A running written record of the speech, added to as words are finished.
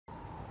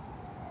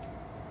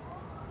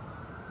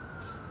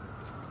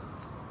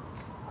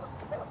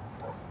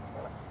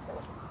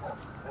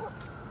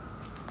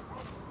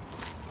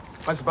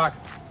Where's the bag?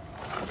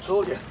 I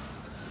told you.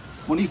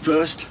 Money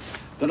first,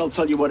 then I'll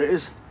tell you what it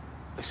is.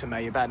 Listen,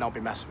 mate, you better not be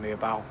messing me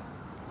about.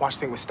 Why do you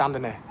think we're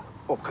standing here?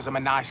 What, because I'm a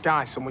nice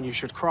guy, someone you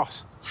should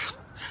cross?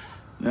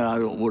 Nah,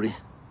 don't worry.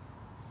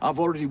 I've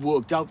already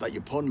worked out that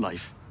you're pawn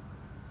life.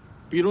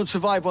 But you don't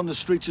survive on the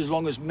streets as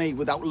long as me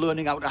without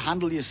learning how to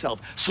handle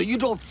yourself. So you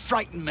don't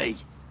frighten me,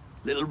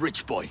 little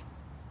rich boy.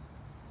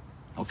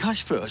 Now,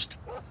 cash first,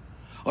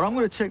 or I'm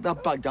going to take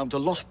that bag down to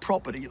lost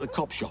property at the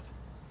cop shop.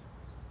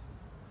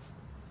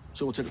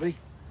 So what's it to be?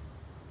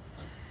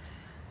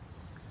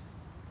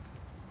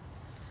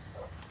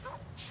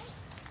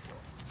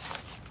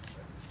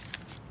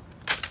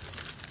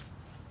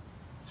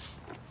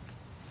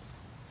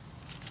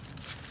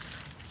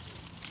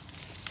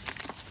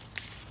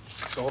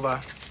 It's all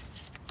there.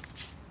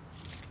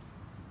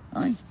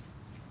 Aye?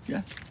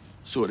 Yeah,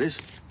 so it is.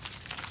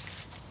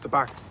 The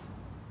bag.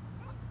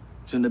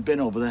 It's in the bin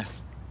over there.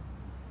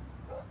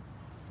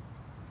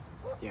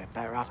 Yeah,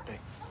 better had be.